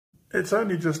It's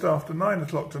only just after 9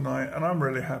 o'clock tonight, and I'm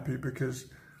really happy because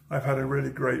I've had a really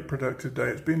great productive day.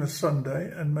 It's been a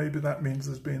Sunday, and maybe that means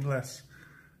there's been less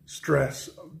stress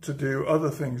to do other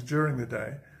things during the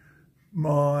day.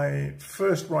 My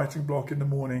first writing block in the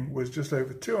morning was just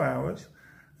over 2 hours,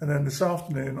 and then this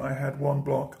afternoon I had one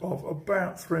block of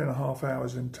about 3.5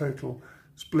 hours in total,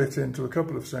 split into a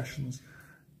couple of sessions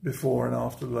before and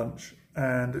after lunch,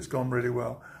 and it's gone really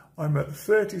well. I'm at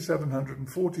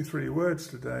 3,743 words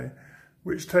today,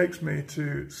 which takes me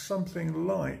to something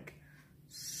like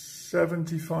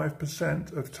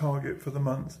 75% of target for the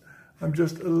month. I'm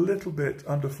just a little bit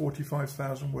under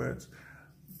 45,000 words,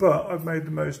 but I've made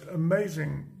the most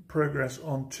amazing progress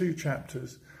on 2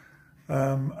 chapters,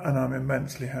 and I'm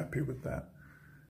immensely happy with that.